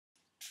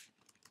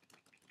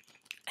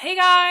Hey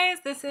guys,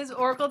 this is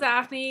Oracle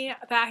Daphne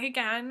back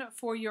again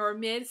for your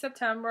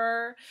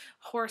mid-September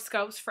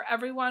horoscopes for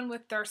everyone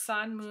with their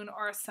sun, moon,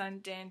 or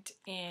ascendant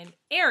in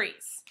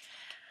Aries.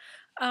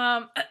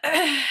 Um,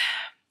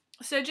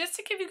 so just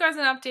to give you guys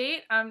an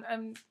update,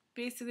 I'm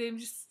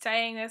just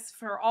saying this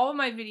for all of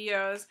my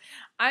videos.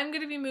 I'm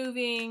going to be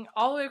moving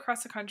all the way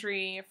across the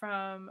country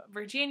from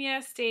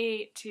Virginia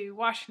State to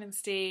Washington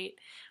State.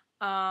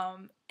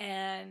 I'm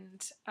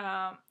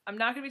not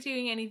going to be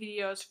doing any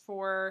videos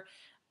for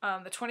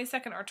the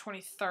 22nd or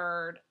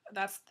 23rd.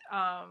 That's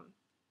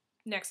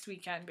next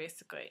weekend,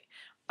 basically,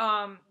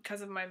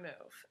 because of my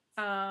move.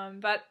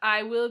 But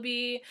I'm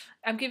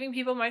giving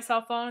people my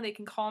cell phone. They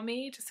can call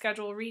me to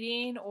schedule a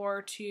reading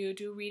or to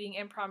do reading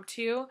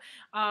impromptu.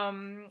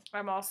 I'm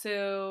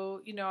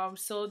also, I'm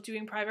still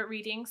doing private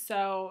readings.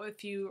 So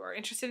if you are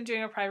interested in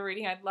doing a private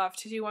reading, I'd love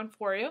to do one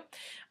for you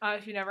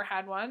if you've never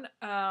had one.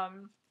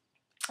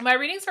 My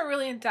readings are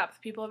really in depth.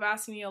 People have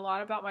asked me a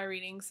lot about my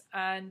readings,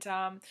 and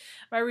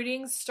my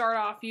readings start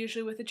off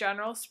usually with a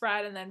general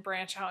spread and then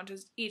branch out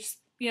into each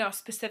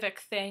specific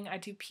thing. I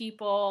do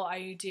people,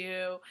 I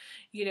do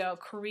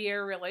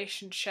career,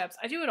 relationships.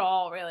 I do it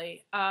all,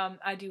 really.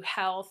 I do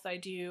health. I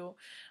do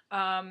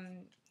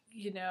any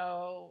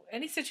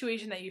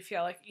situation that you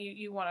feel like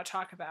you want to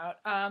talk about.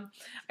 I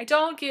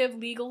don't give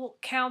legal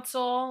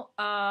counsel.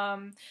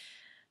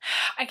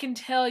 I can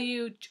tell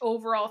you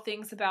overall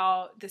things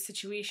about the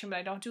situation, but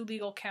I don't do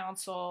legal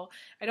counsel.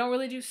 I don't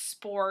really do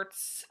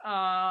sports.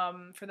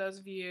 For those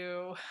of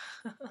you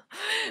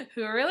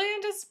who are really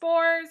into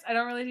sports, I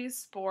don't really do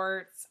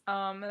sports.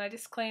 And I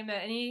disclaim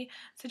that any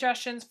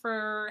suggestions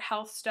for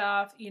health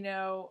stuff,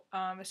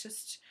 it's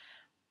just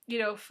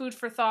food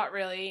for thought,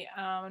 really.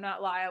 I'm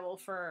not liable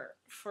for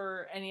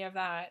any of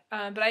that.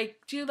 But I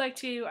do like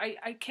to,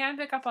 I can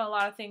pick up on a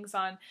lot of things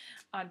on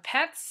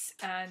pets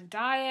and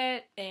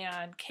diet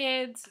and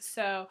kids.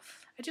 So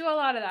I do a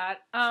lot of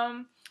that.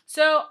 Long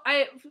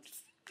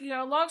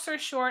story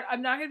short,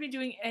 I'm not going to be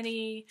doing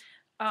any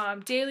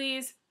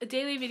daily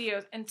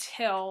videos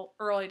until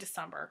early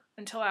December,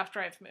 until after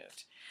I've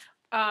moved.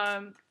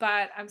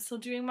 But I'm still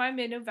doing my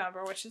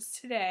mid-November, which is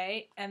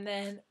today, and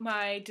then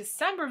my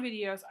December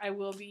videos I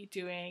will be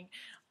doing,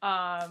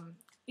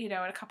 in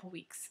a couple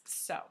weeks.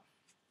 So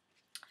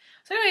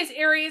anyways,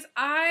 Aries,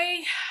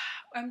 I'm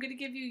going to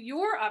give you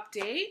your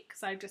update,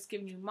 because I've just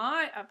given you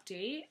my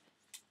update.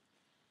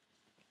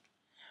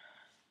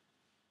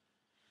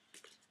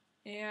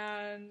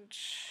 And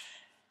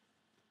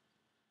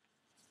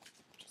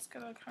just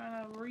going to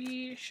kind of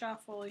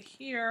reshuffle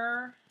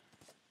here.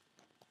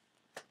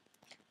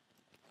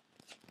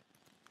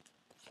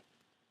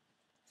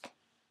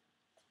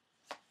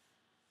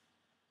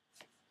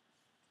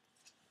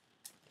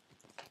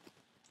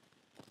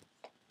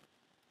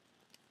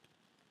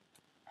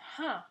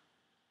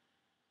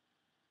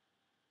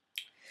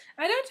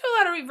 I don't do a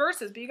lot of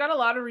reverses, but you got a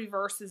lot of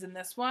reverses in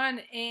this one,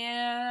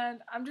 and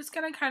I'm just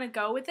going to kind of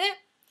go with it.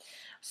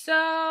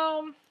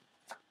 So,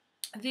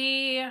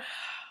 the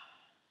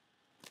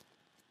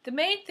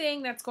main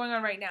thing that's going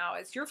on right now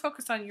is you're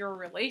focused on your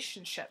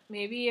relationship.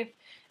 Maybe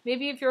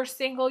if you're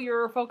single,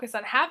 you're focused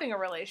on having a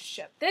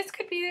relationship. This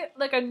could be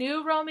like a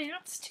new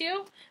romance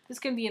too. This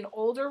can be an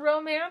older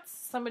romance,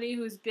 somebody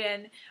who's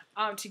been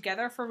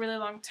together for a really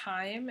long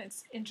time.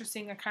 It's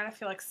interesting. I kind of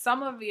feel like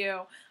some of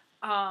you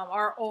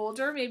are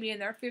older, maybe in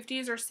their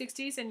 50s or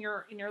 60s, and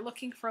you're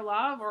looking for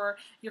love, or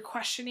you're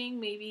questioning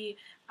maybe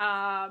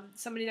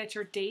somebody that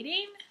you're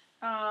dating.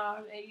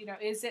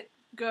 Is it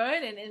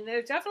good? And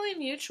they're definitely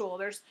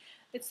mutual.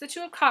 It's the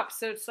Two of Cups,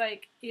 so it's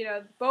like,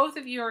 both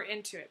of you are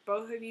into it.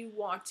 Both of you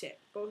want it.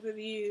 Both of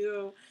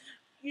you,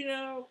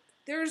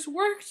 there's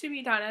work to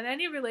be done. In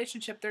any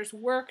relationship, there's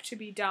work to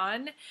be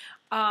done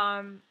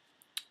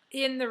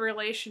in the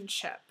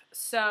relationship.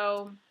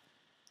 So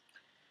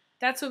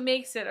that's what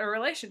makes it a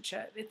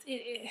relationship.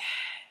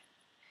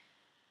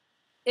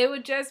 It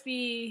would just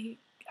be,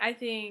 I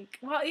think,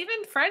 well,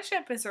 even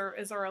friendship is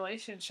a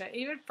relationship.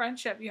 Even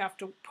friendship, you have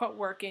to put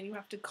work in. You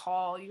have to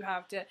call. You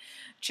have to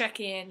check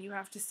in. You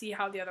have to see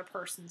how the other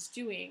person's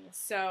doing.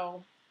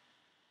 So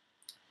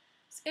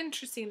it's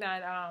interesting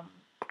that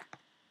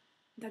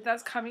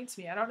that's coming to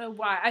me. I don't know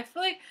why. I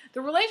feel like the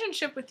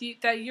relationship with you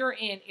that you're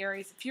in,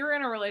 Aries, if you're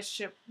in a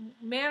relationship,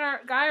 man or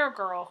guy or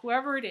girl,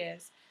 whoever it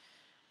is,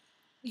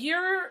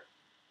 you're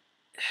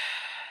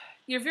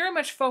very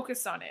much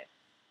focused on it.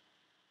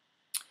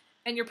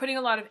 And you're putting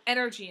a lot of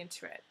energy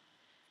into it.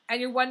 And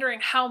you're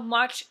wondering how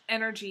much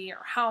energy or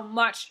how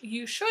much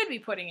you should be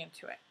putting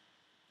into it.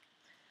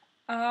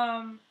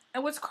 And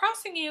what's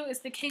crossing you is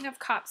the King of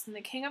Cups. And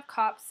the King of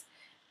Cups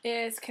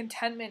is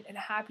contentment and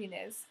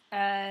happiness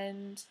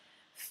and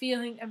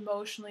feeling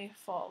emotionally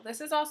full.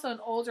 This is also an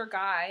older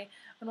guy,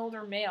 an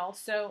older male.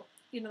 So,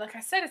 like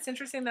I said, it's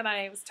interesting that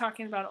I was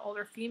talking about an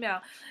older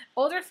female.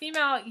 Older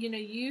female,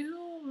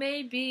 you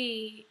may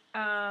be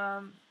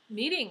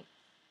meeting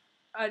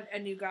a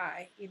new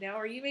guy,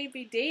 or you may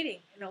be dating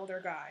an older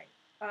guy.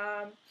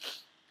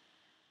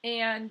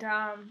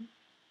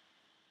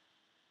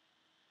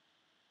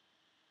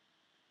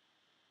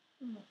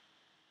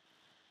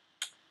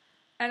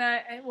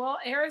 And well,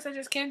 Aries, that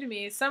just came to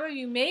me. Some of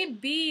you may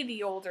be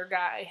the older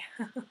guy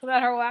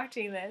that are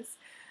watching this.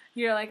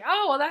 You're like,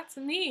 oh, well, that's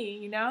me,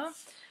 you know?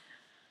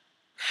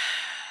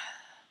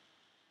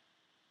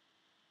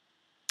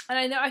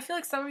 And I feel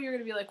like some of you are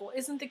going to be like, well,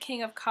 isn't the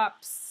King of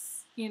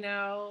Cups, you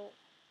know,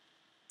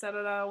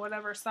 da-da-da,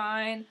 whatever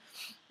sign?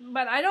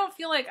 But I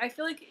feel like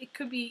it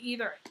could be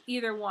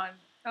either one.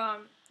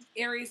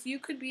 Aries, you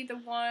could be the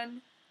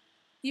one.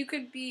 You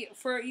could be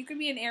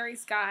an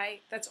Aries guy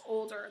that's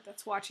older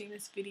that's watching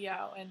this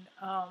video and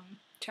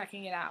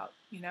checking it out,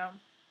 you know.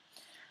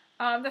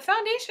 The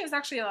foundation is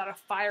actually a lot of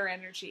fire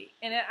energy,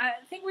 and I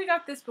think we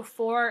got this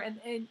before, and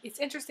it's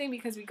interesting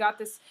because we got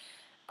this.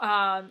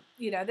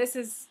 You know, this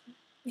is,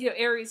 you know,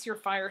 Aries, your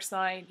fire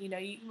sign. You know,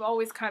 you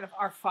always kind of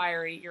are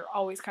fiery. You're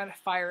always kind of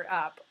fired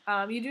up.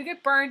 You do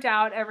get burnt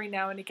out every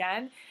now and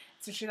again.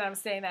 It's interesting that I'm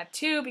saying that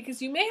too, because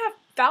you may have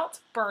felt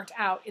burnt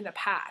out in the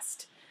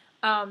past.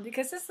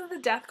 Because this is the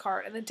Death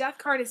card, and the Death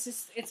card is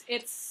just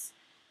it's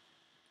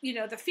you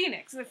know, the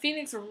phoenix. The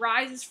phoenix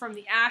rises from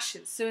the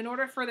ashes. So in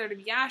order for there to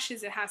be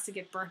ashes, it has to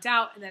get burnt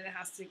out, and then it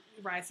has to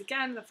rise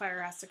again. The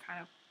fire has to kind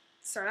of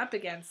start up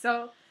again.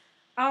 So,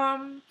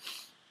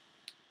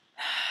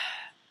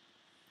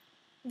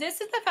 this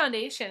is the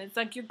foundation. It's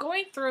like you're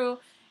going through,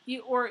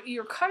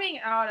 you're coming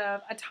out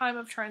of a time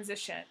of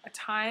transition, a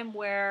time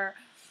where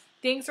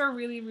things are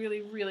really,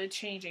 really, really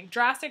changing.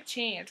 Drastic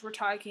change. We're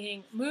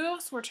talking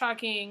moves. We're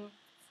talking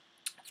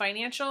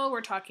financial,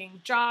 we're talking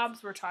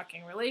jobs, we're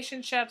talking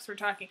relationships, we're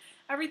talking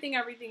everything.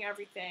 And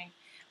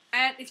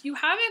if you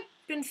haven't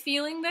been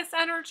feeling this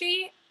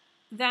energy,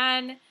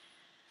 then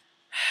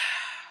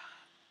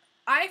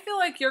I feel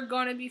like you're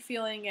going to be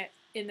feeling it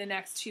in the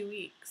next 2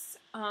 weeks.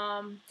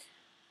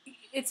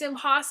 It's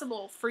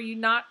impossible for you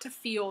not to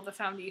feel the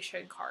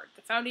foundation card.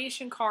 The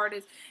foundation card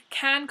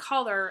can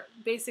color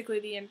basically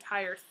the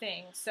entire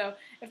thing. So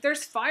if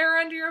there's fire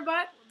under your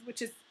butt,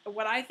 which is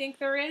what I think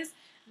there is,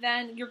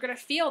 then you're going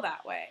to feel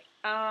that way.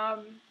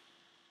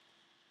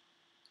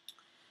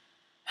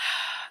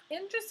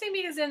 Interesting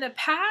because in the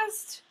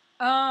past,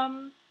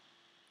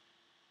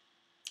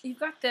 you've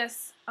got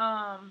this,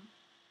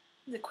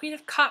 the Queen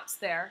of Cups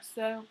there.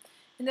 So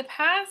in the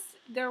past,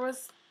 there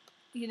was,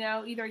 you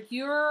know, either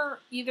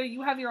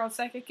you have your own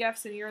psychic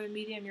gifts and you're the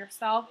medium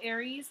yourself,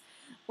 Aries,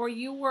 or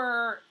you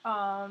were,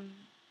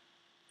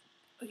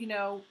 you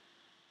know,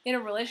 in a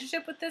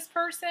relationship with this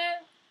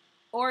person,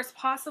 or it's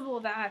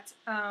possible that,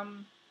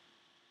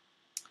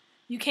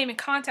 you came in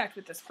contact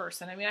with this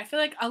person. I mean, I feel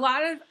like a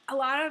lot of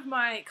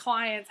my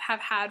clients have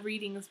had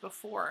readings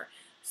before.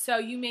 So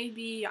you may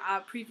be a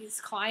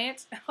previous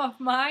client of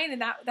mine,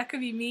 and that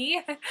could be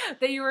me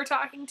that you were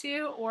talking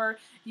to, or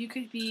you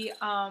could be,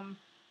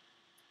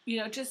 you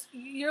know, just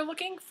you're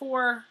looking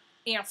for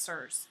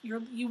answers.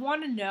 You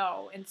want to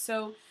know, and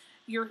so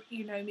you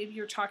know, maybe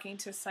you're talking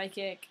to a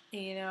psychic,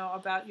 you know,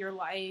 about your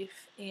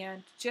life,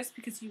 and just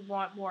because you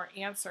want more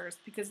answers,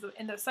 because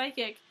in the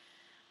psychic,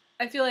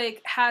 I feel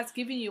like has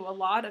given you a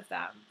lot of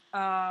them.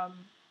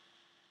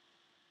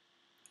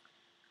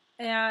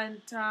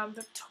 And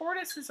the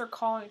tortoises are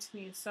calling to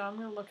me, so I'm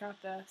going to look at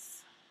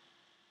this.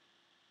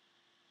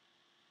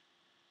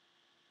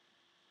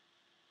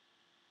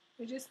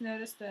 I just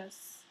noticed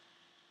this.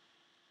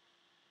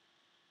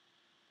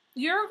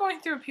 You're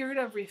going through a period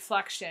of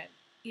reflection,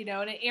 you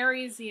know, and in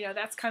Aries, you know,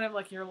 that's kind of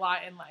like your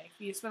lot in life.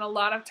 You spend a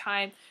lot of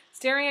time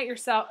staring at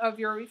yourself, of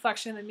your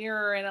reflection in the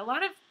mirror, and a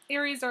lot of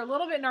Aries are a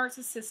little bit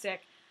narcissistic.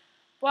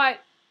 But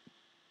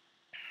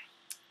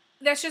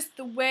that's just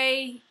the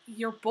way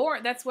you're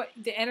born. That's what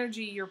the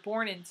energy you're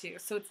born into.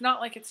 So it's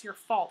not like it's your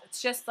fault.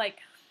 It's just like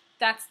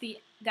that's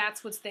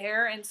what's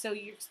there. And so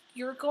you've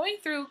been going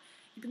through,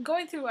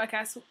 I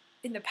guess,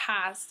 in the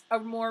past, a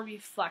more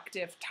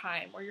reflective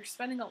time where you're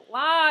spending a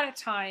lot of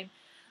time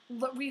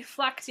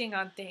reflecting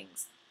on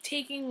things,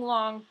 taking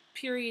long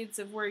periods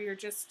of where you're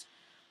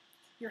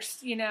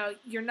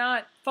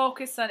not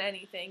focused on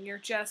anything. You're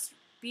just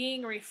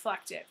being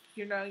reflective.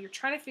 You know, you're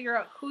trying to figure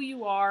out who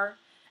you are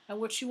and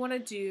what you want to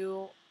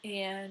do,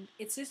 and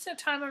it's just a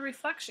time of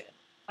reflection.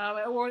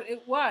 Or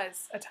it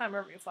was a time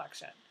of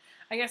reflection.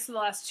 I guess for the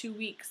last 2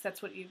 weeks,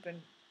 that's what you've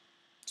been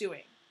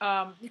doing.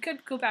 You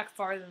could go back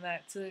farther than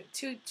that, to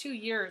 2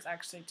 years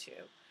actually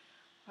too.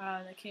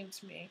 That came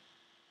to me.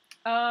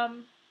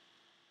 And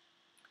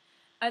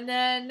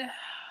then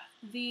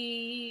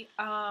the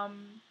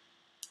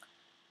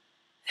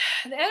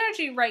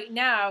energy right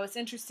now is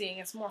interesting.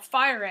 It's more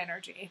fire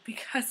energy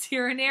because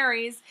you're in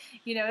Aries.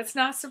 You know, it's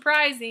not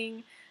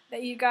surprising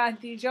that you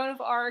got the Joan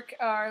of Arc,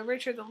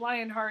 Richard the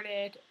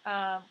Lionhearted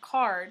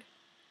card,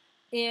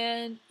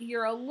 and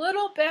you're a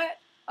little bit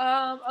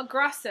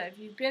aggressive.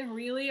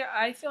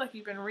 I feel like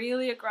you've been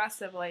really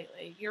aggressive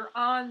lately. You're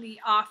on the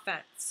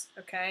offense,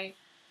 okay?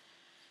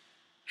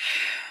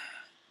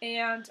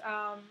 And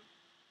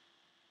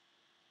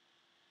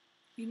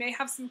you may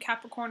have some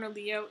Capricorn or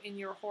Leo in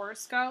your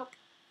horoscope,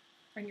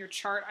 in your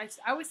chart. I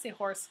always say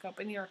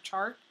horoscope, in your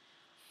chart.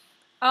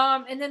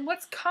 And then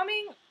what's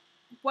coming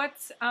that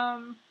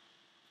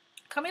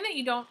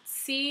you don't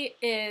see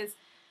is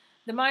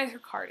the Miser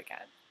card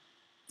again.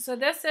 So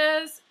this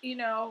is,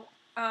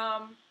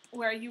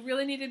 where you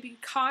really need to be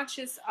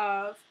conscious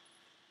of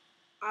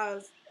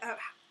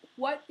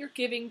what you're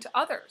giving to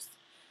others.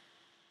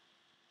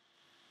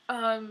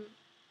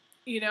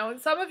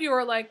 Some of you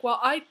are like, well,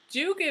 I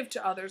do give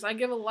to others. I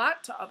give a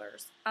lot to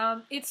others.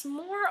 It's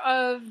more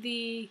of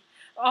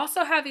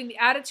also having the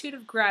attitude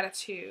of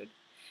gratitude,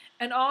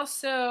 and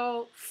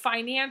also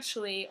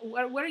financially,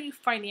 what are you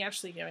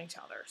financially giving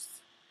to others?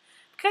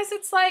 Because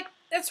it's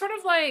sort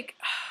of like,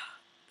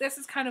 this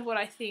is kind of what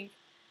I think.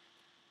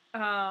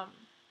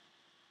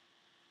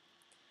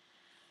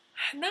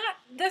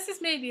 This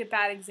is maybe a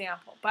bad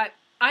example, but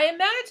I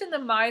imagine the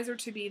miser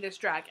to be this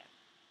dragon,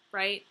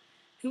 right?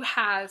 Who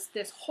has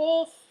this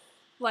whole,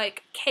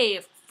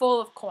 cave full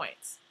of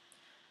coins.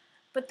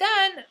 But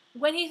then,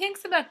 when he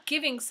thinks about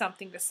giving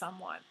something to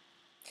someone,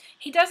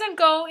 he doesn't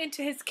go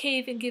into his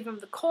cave and give them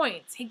the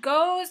coins. He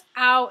goes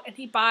out and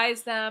he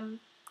buys them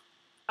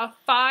a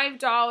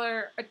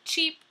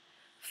cheap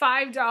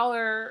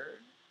 $5,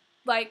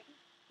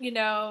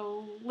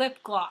 lip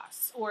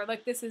gloss. Or,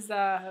 this is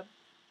a,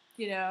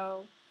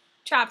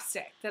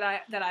 chapstick that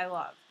I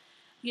love.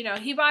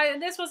 He buys,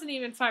 and this wasn't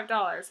even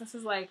 $5. This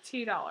is like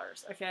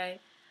 $2, okay?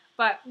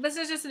 But this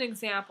is just an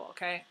example,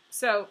 okay?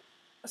 So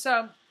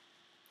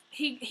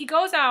he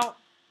goes out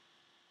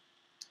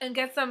and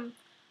gets them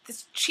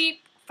this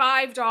cheap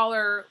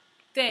 $5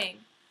 thing,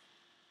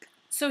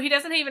 so he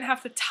doesn't even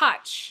have to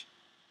touch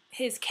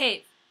his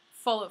cave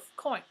full of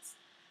coins.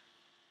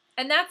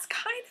 And that's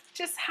kind of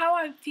just how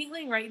I'm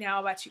feeling right now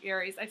about you,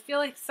 Aries. I feel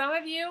like some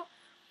of you,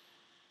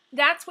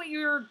 that's what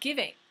you're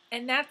giving,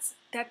 and that's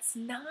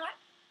not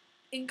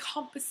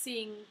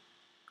encompassing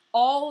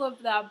all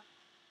of the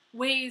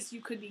ways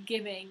you could be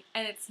giving.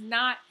 And it's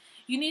not,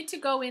 you need to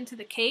go into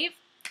the cave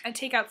and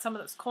take out some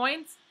of those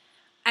coins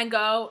and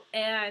go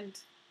and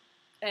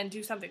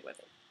do something with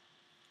it.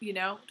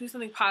 Do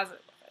something positive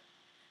with it.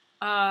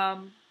 I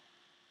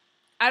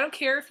don't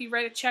care if you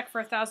write a check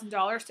for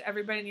 $1,000 to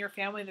everybody in your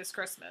family this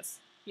Christmas.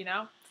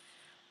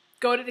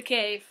 Go to the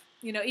cave.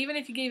 Even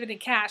if you gave it in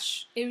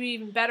cash, it would be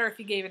even better if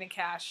you gave it in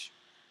cash.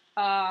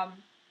 But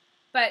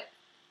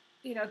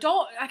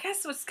I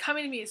guess what's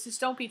coming to me is just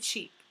don't be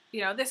cheap.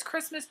 This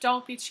Christmas,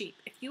 don't be cheap.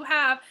 If you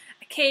have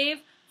a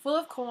cave full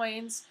of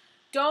coins,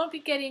 don't be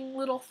getting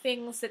little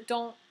things that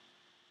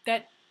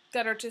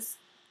are just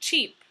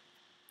cheap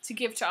to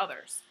give to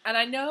others. And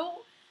I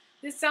know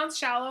this sounds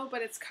shallow,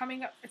 but it's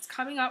coming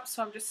up,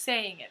 so I'm just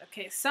saying it.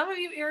 Okay, some of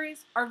you,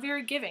 Aries, are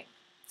very giving.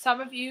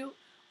 Some of you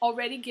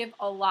already give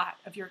a lot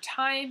of your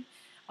time,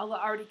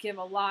 already give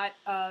a lot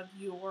of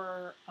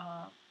your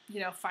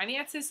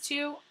finances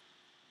to.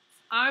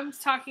 I'm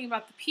talking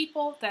about the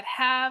people that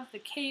have the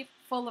cave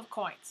full of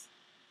coins.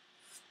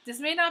 This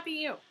may not be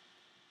you.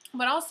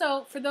 But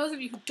also, for those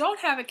of you who don't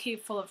have a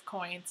cave full of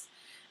coins,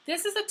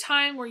 this is a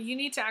time where you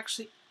need to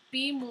actually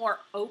be more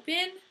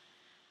open.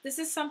 This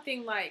is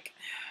something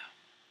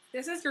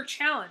this is your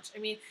challenge. I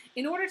mean,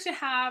 in order to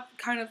have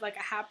kind of like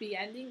a happy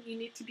ending, you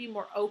need to be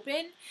more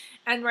open.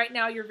 And right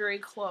now, you're very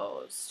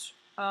closed.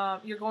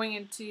 You're going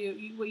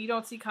into, what you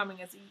don't see coming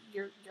is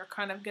you're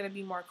kind of going to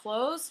be more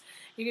closed.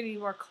 You're going to be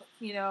more,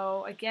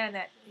 again,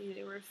 that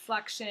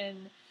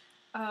reflection.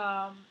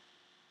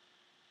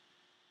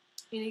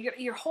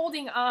 You're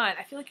holding on.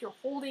 I feel like you're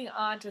holding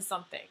on to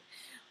something.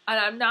 And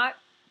I'm not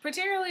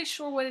particularly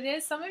sure what it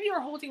is. Some of you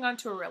are holding on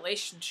to a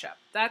relationship.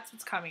 That's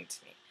what's coming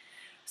to me.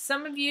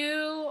 Some of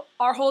you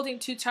are holding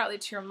too tightly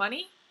to your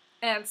money.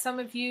 And some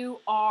of you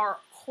are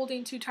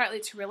holding too tightly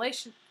to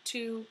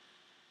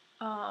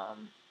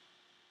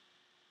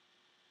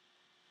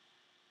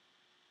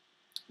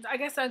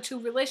to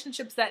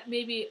relationships that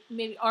maybe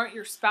aren't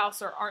your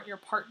spouse or aren't your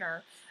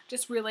partner,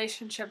 just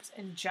relationships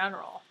in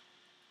general.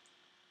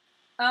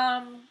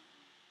 The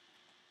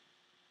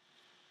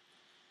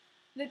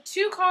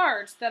two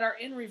cards that are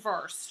in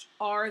reverse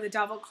are the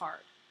Devil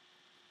card.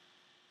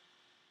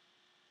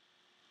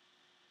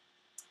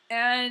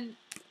 And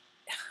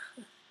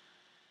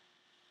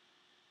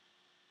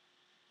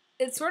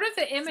it's sort of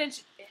the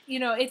image,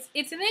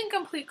 it's an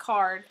incomplete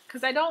card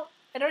because I don't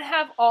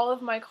have all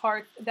of my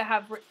cards that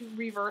have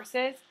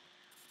reverses.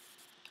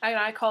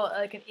 I call it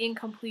like an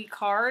incomplete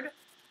card.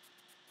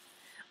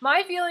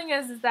 My feeling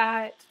is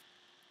that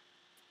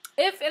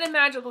if in a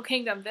magical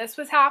kingdom this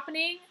was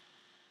happening,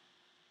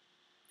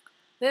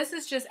 this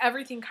is just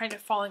everything kind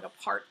of falling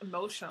apart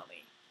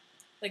emotionally.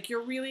 Like,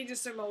 you're really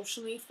just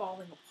emotionally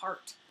falling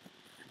apart.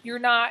 See,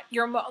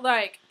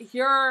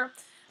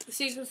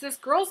 so this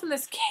girl's in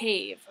this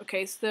cave,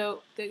 okay?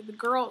 So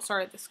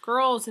this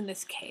girl's in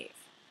this cave,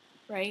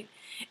 right?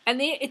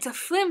 And it's a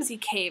flimsy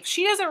cave.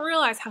 She doesn't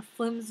realize how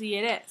flimsy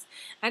it is.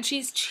 And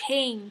she's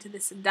chained to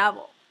this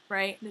devil,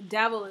 right? The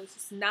devil is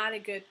just not a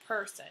good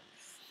person.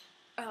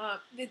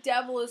 The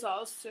devil is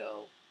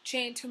also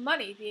chained to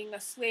money, being a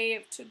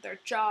slave to their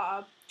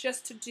job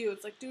just to do.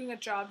 It's like doing a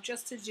job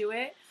just to do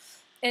it.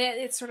 And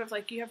it's sort of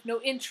like you have no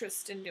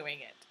interest in doing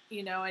it,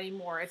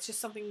 anymore. It's just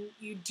something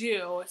you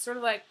do. It's sort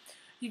of like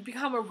you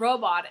become a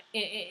robot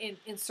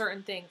in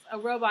certain things, a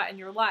robot in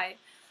your life.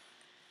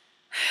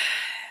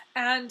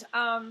 And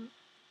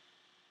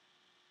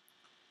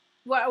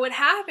what would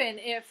happen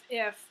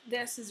if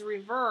this is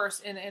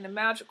reversed in a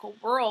magical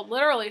world?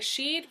 Literally,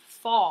 she'd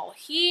fall.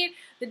 The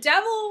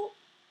devil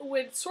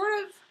would sort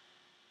of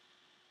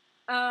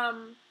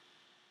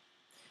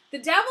the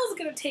devil's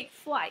gonna take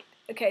flight.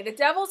 Okay, the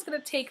devil's gonna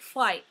take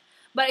flight,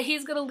 but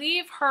he's gonna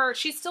leave her.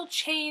 She's still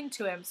chained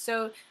to him,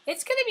 so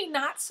it's gonna be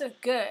not so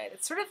good.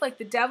 It's sort of like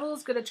the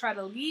devil's gonna try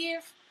to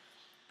leave,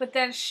 but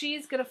then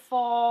she's gonna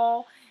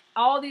fall.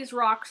 All these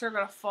rocks are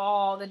gonna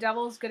fall. The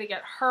devil's gonna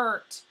get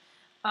hurt,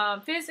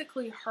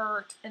 physically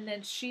hurt, and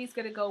then she's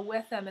gonna go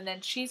with him, and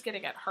then she's gonna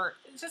get hurt.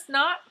 It's just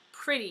not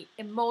pretty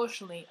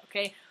emotionally.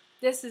 Okay,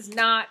 this is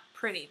not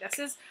pretty. This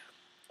is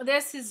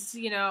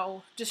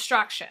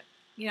destruction.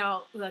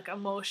 Like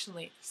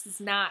emotionally, this is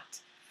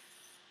not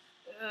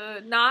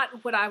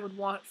what I would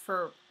want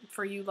for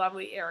you,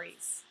 lovely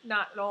Aries.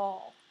 Not at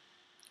all.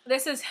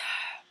 This is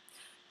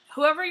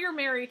whoever you're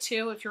married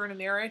to. If you're in a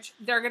marriage,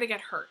 they're gonna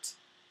get hurt,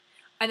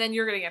 and then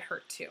you're gonna get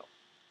hurt too,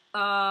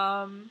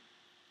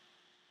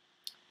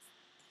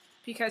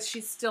 because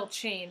she's still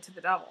chained to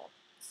the devil.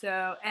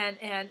 So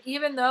and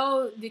even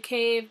though the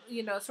cave,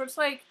 it's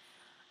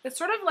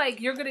sort of like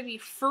you're gonna be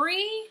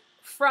free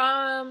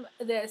from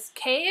this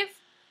cave,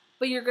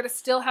 but you're going to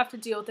still have to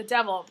deal with the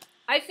devil.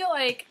 I feel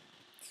like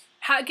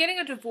getting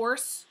a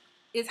divorce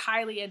is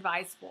highly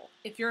advisable.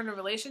 If you're in a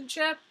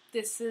relationship,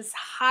 this is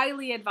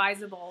highly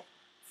advisable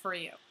for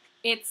you.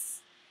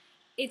 It's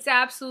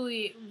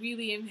absolutely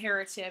really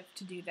imperative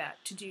to do that,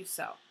 to do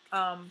so.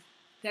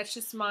 That's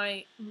just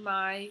my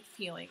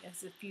feeling,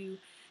 is if you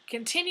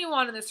continue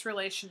on in this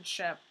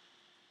relationship,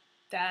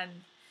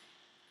 then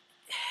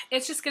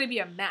it's just going to be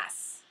a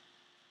mess.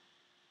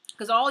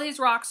 Because all these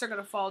rocks are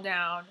going to fall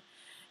down.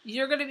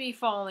 You're going to be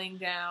falling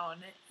down.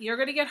 You're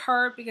going to get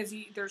hurt because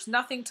there's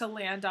nothing to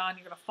land on.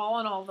 You're going to fall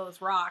on all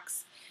those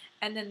rocks.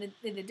 And then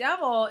the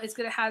devil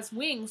has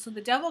wings, so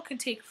the devil can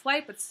take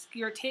flight, but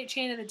you're chained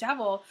to the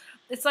devil.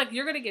 It's like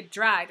you're going to get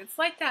dragged. It's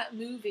like that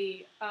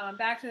movie,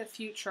 Back to the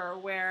Future,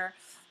 where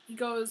he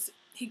goes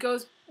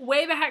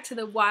way back to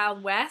the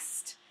Wild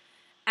West,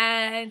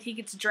 and he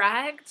gets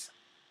dragged,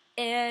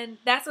 and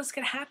that's what's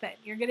going to happen.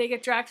 You're going to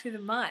get dragged through the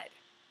mud.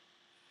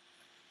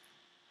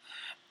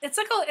 It's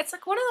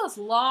like one of those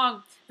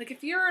long, like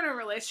if you're in a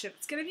relationship,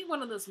 it's going to be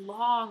one of those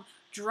long,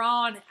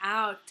 drawn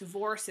out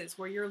divorces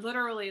where you're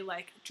literally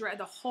like,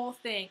 the whole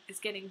thing is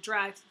getting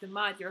dragged through the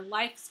mud. Your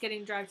life is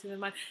getting dragged through the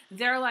mud.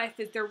 Their life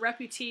is their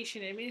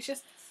reputation. I mean, it's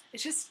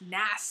just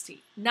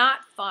nasty.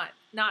 Not fun.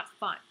 Not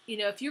fun.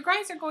 If you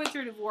guys are going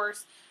through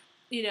divorce,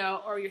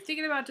 or you're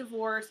thinking about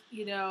divorce,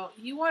 you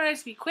want it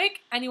to be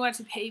quick and you want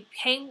it to be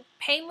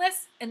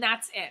painless, and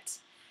that's it.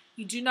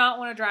 You do not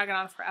want to drag it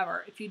on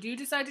forever. If you do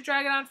decide to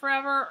drag it on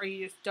forever, or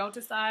you just don't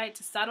decide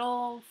to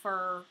settle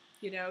for,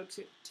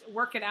 to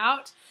work it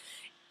out,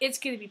 it's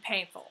going to be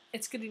painful.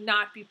 It's going to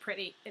not be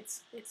pretty.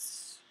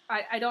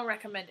 I don't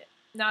recommend it.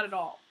 Not at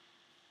all.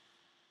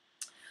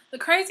 The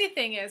crazy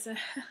thing is,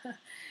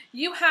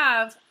 you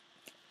have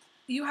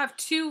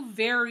two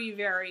very,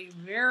 very,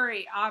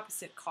 very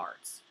opposite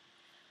cards.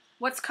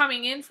 What's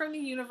coming in from the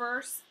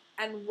universe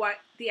and what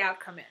the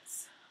outcome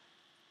is.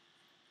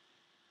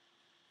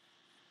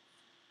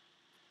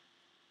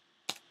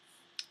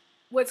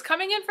 What's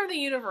coming in from the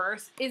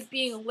universe is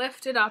being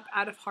lifted up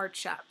out of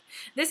hardship.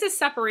 This is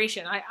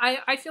separation.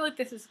 I feel like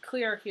this is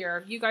clear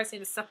here. You guys need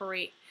to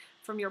separate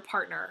from your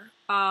partner.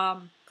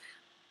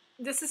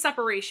 This is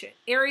separation.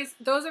 Aries,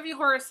 those of you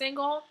who are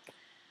single,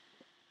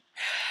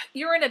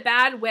 you're in a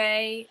bad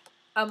way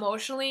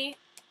emotionally.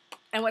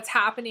 And what's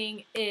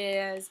happening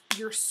is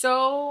you're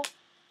such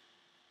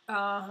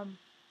a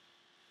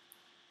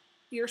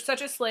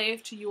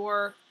slave to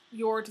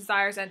your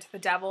desires and to the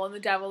devil, and the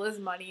devil is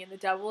money, and the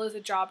devil is a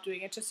job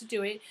doing it just to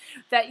do it,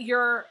 that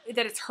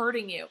it's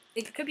hurting you.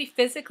 It could be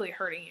physically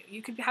hurting you.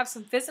 You could have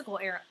some physical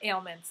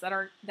ailments that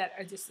are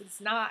just, it's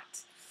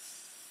not,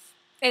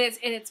 and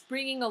it's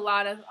bringing a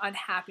lot of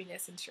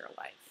unhappiness into your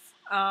life.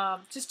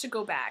 Just to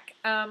go back.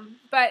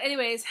 But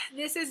anyways,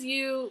 this is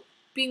you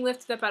being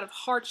lifted up out of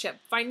hardship,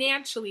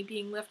 financially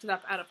being lifted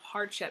up out of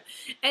hardship.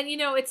 And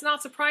it's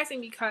not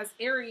surprising because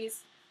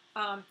Aries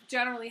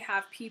generally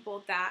have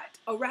people that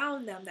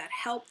around them that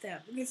help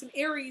them. Because an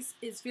Aries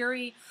is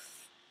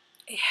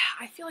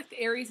I feel like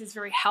the Aries is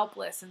very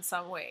helpless in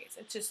some ways.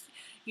 It's just,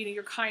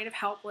 you're kind of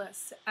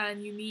helpless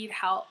and you need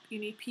help. You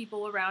need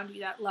people around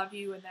you that love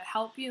you and that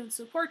help you and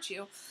support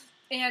you.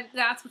 And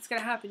that's what's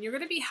going to happen. You're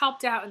going to be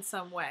helped out in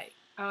some way.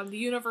 The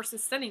universe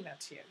is sending that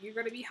to you. You're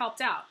going to be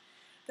helped out.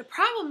 The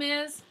problem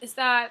is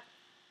that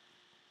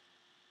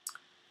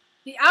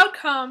the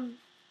outcome,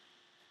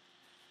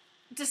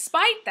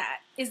 despite that,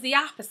 is the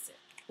opposite,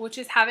 which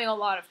is having a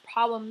lot of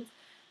problems,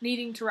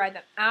 needing to ride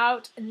them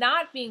out, and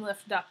not being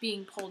lifted up,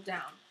 being pulled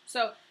down.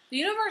 So the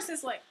universe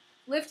is like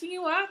lifting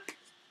you up,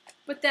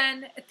 but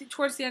then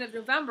towards the end of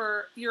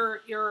November,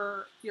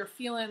 you're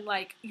feeling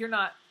like you're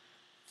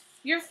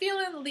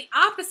feeling the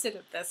opposite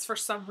of this for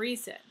some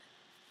reason.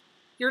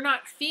 You're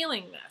not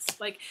feeling this.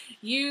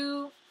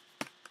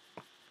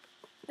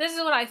 This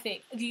is what I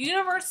think. The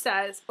universe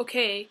says,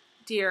 okay,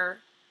 dear,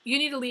 you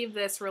need to leave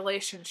this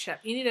relationship.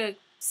 You need to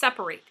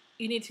separate.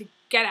 You need to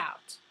get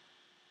out.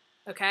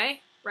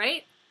 Okay?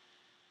 Right?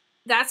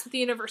 That's what the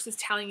universe is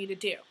telling you to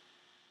do.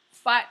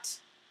 But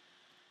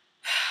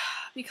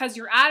because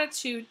your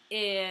attitude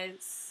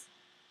is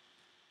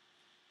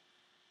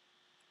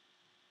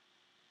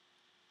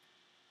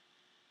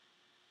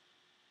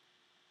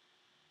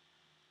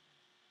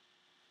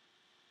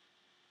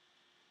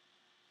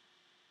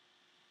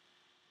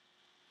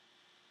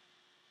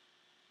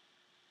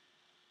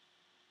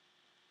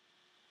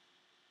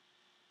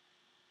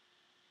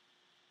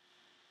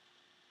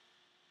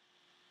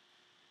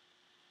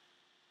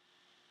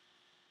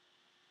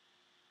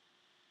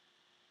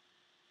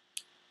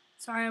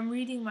sorry, I'm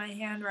reading my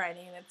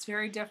handwriting and it's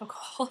very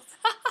difficult.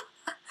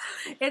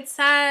 It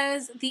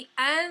says, the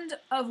end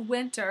of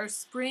winter,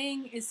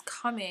 spring is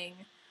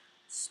coming.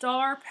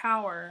 Star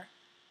power.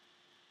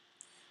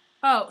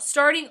 Oh,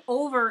 starting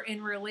over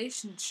in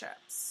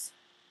relationships.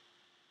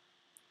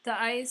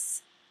 The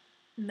ice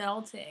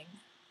melting.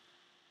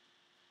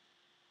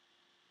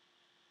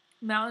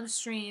 Mountain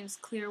streams,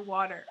 clear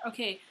water.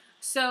 Okay,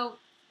 so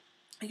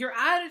your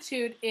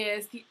attitude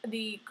is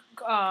the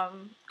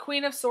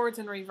Queen of Swords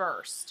in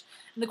reversed.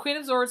 And the Queen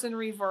of Swords in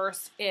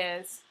reverse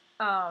is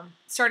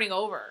starting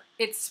over.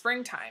 It's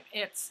springtime.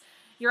 It's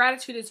your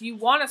attitude is you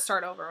want to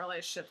start over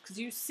relationships because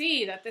you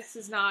see that this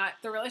is not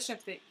the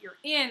relationship that you're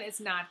in is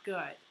not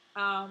good.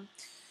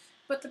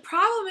 But the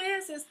problem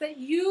is that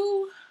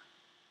you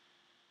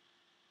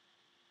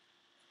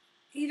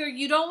either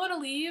you don't want to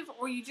leave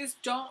or you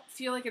just don't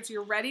feel like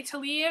you're ready to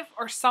leave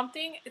or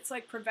something. It's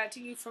like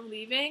preventing you from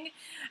leaving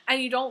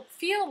and you don't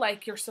feel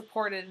like you're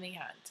supported in the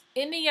end.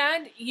 In the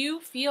end, you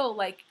feel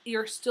like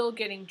you're still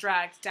getting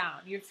dragged down.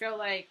 You feel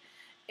like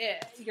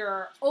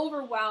you're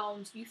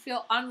overwhelmed. You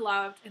feel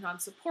unloved and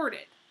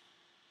unsupported.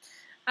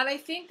 And I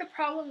think the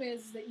problem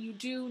is that you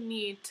do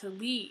need to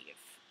leave.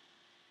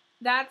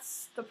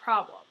 That's the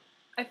problem.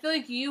 I feel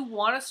like you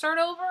want to start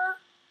over,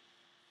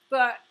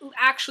 but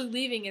actually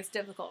leaving is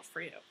difficult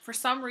for you. For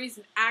some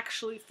reason,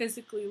 actually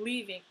physically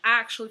leaving,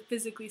 actually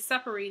physically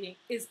separating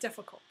is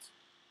difficult.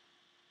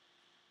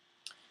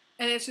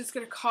 And it's just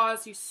going to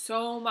cause you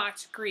so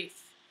much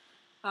grief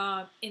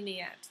in the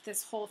end.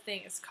 This whole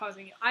thing is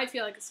causing you, I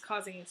feel like it's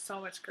causing you so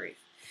much grief.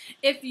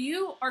 If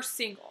you are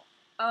single,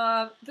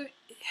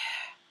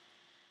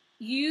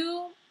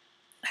 you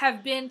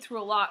have been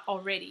through a lot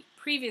already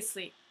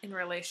previously in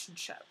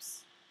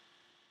relationships.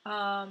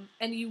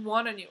 And you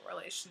want a new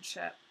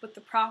relationship. But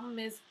the problem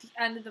is at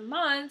the end of the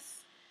month,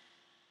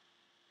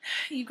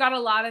 you've got a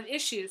lot of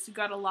issues. You've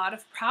got a lot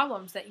of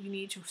problems that you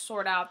need to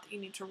sort out, that you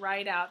need to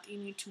write out, that you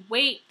need to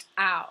wait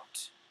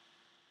out.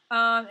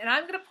 And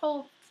I'm going to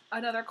pull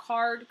another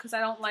card because I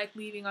don't like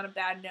leaving on a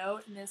bad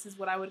note. And this is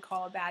what I would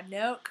call a bad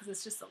note because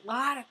it's just a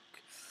lot of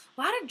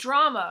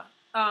drama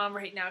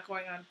right now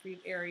going on for you,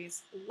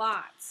 Aries.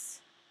 Lots.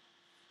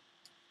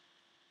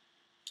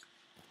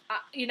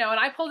 And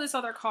I pulled this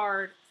other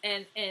card,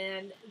 and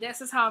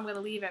this is how I'm going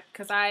to leave it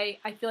because I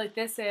feel like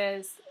this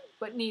is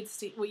what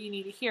you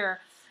need to hear.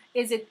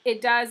 Is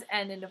it does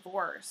end in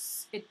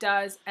divorce. It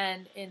does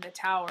end in the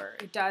Tower.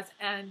 It does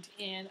end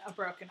in a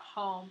broken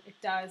home. It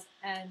does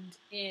end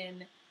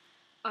in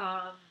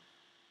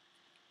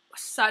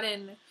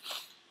sudden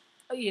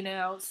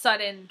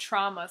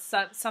trauma,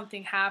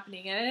 something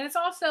happening, and it's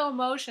also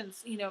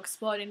emotions,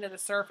 exploding to the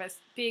surface,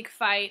 big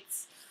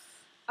fights.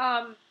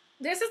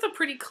 This is a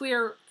pretty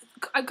clear.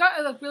 I've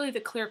got really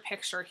the clear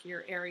picture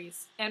here,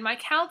 Aries. And my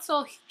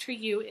counsel to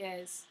you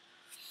is,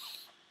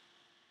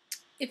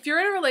 if you're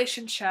in a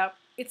relationship,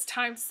 it's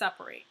time to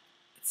separate.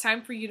 It's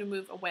time for you to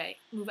move away,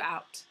 move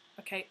out.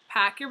 Okay,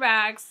 pack your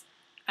bags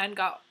and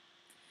go.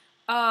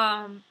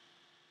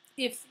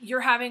 If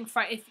you're having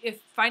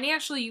if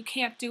financially you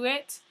can't do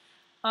it,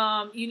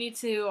 you need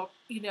to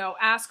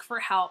ask for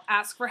help.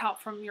 Ask for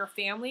help from your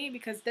family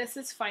because this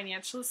is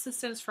financial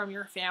assistance from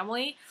your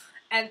family,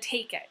 and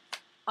take it.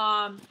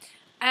 And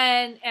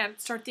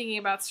start thinking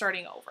about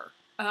starting over.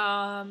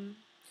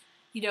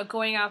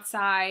 Going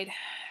outside.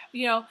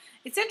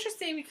 It's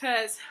interesting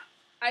because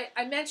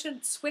I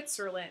mentioned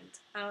Switzerland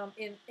on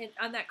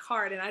that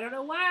card, and I don't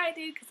know why I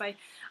did because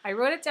I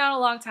wrote it down a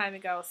long time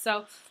ago.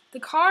 So the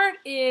card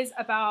is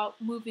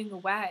about moving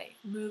away,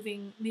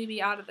 moving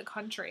maybe out of the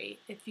country.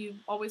 If you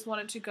always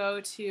wanted to go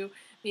to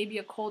maybe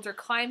a colder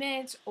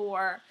climate,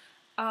 or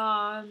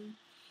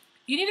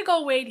you need to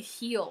go away to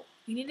heal.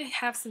 You need to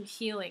have some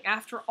healing.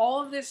 After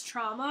all of this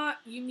trauma,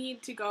 you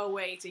need to go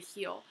away to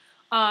heal.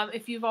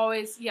 If you've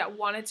always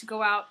wanted to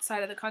go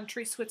outside of the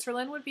country,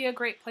 Switzerland would be a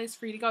great place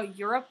for you to go.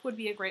 Europe would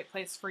be a great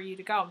place for you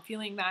to go. I'm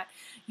feeling that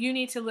you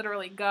need to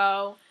literally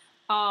go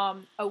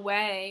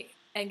away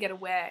and get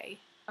away.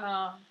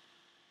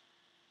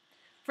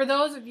 For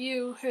those of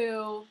you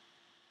who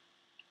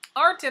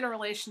aren't in a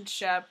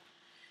relationship,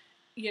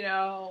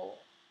 I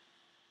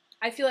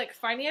feel like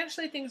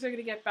financially things are going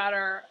to get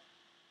better.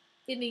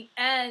 In the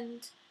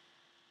end,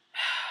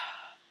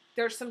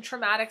 there's some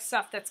traumatic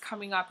stuff that's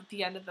coming up at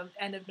the end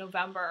of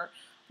November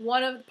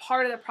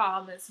part of the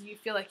problem is you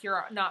feel like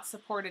you're not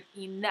supported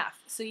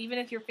enough. So even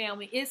if your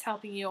family is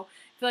helping you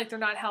feel like they're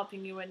not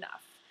helping you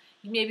enough.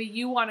 Maybe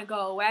you want to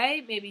go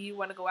away. Maybe you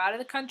want to go out of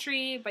the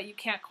country, but you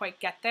can't quite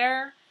get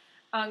there.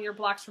 You're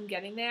blocked from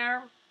getting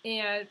there.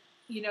 And,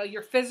 you know,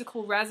 your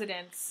physical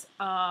residence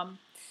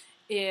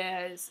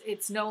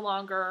it's no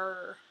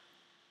longer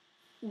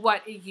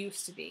what it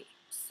used to be.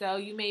 So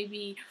you may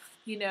be,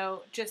 you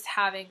know, just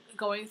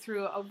going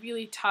through a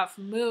really tough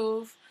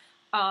move.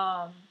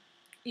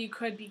 You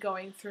could be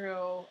going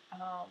through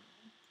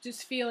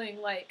just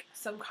feeling like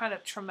some kind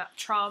of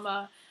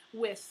trauma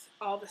with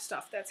all the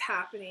stuff that's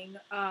happening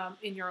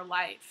in your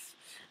life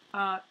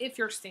if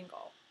you're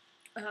single.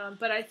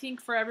 But I think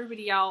for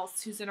everybody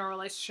else who's in a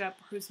relationship,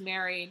 who's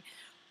married,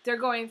 they're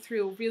going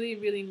through really,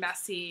 really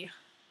messy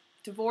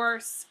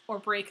divorce or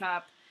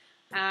breakup,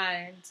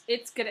 and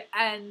it's going to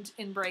end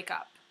in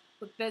breakup.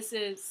 But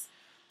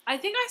I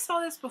think I saw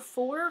this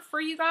before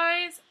for you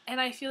guys, and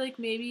I feel like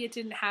maybe it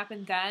didn't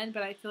happen then,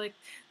 but I feel like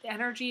the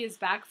energy is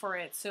back for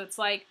it. So it's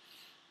like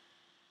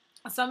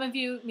some of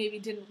you maybe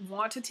didn't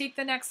want to take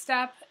the next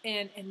step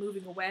in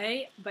moving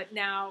away, but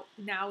now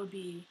would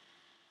be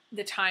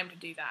the time to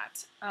do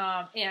that.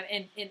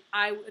 And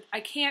I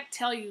can't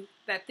tell you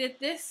that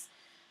this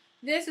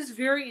is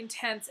very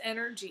intense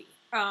energy.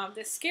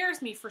 This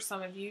scares me for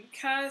some of you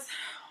because,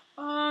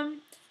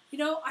 you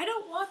know, I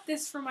don't want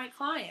this for my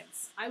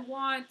clients. I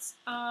want,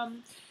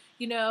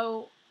 you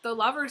know, the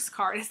Lover's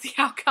card is the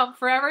outcome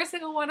for every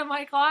single one of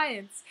my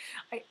clients.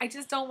 I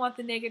just don't want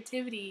the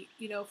negativity,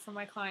 you know, for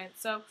my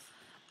clients. So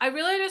I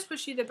really just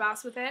wish you the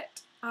best with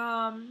it.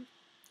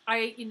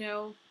 You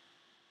know,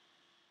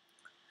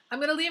 I'm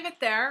going to leave it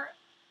there,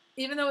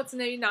 even though it's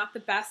maybe not the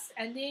best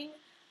ending,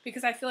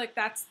 because I feel like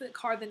that's the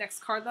next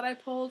card that I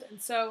pulled. And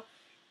so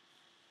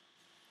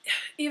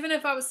even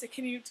if I was to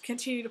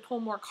continue to pull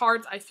more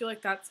cards, I feel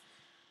like that's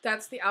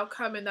the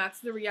outcome, and that's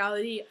the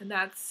reality, and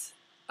that's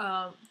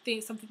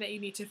something that you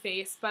need to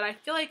face. But I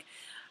feel like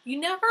you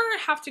never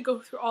have to go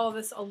through all of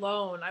this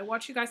alone. I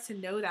want you guys to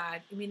know that.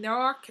 I mean,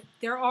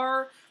 there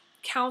are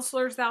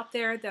counselors out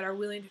there that are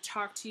willing to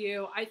talk to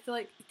you. I feel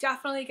like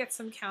definitely get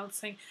some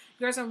counseling.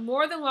 You guys are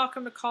more than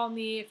welcome to call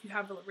me if you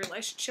have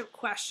relationship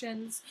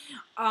questions.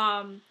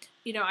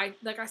 You know,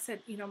 like I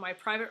said, you know,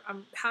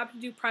 I'm happy to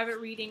do private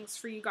readings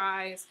for you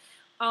guys.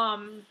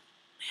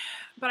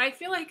 But I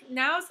feel like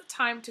now's the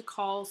time to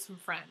call some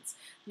friends.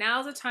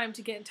 Now's the time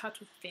to get in touch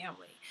with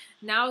family.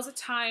 Now's the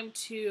time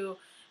to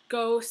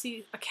go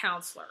see a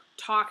counselor,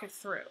 talk it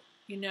through,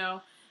 you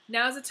know.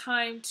 Now's the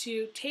time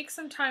to take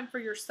some time for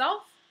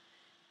yourself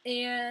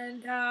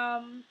and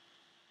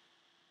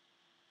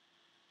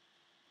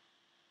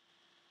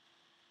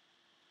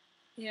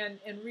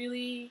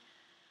really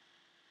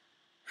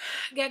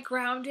get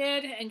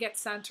grounded and get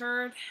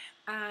centered,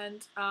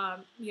 and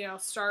you know,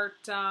 start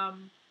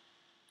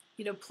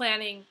you know,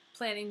 planning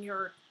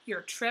your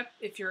trip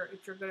if you're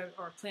gonna,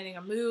 or planning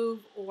a move,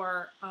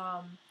 or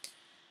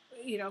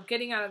you know,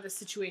 getting out of the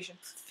situation,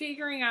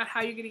 figuring out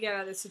how you're gonna get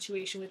out of the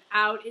situation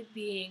without it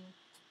being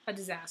a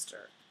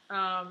disaster,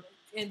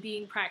 and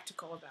being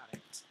practical about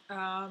it.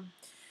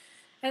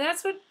 And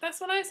that's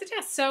what I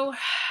suggest. So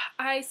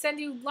I send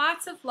you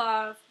lots of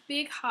love,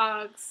 big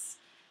hugs,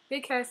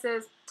 big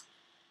kisses,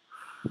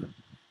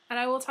 and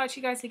I will talk to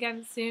you guys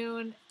again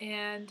soon.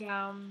 And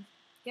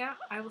yeah,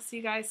 I will see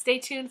you guys. Stay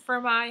tuned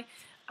for my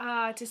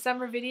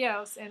December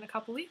videos in a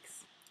couple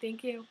weeks.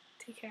 Thank you.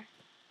 Take care.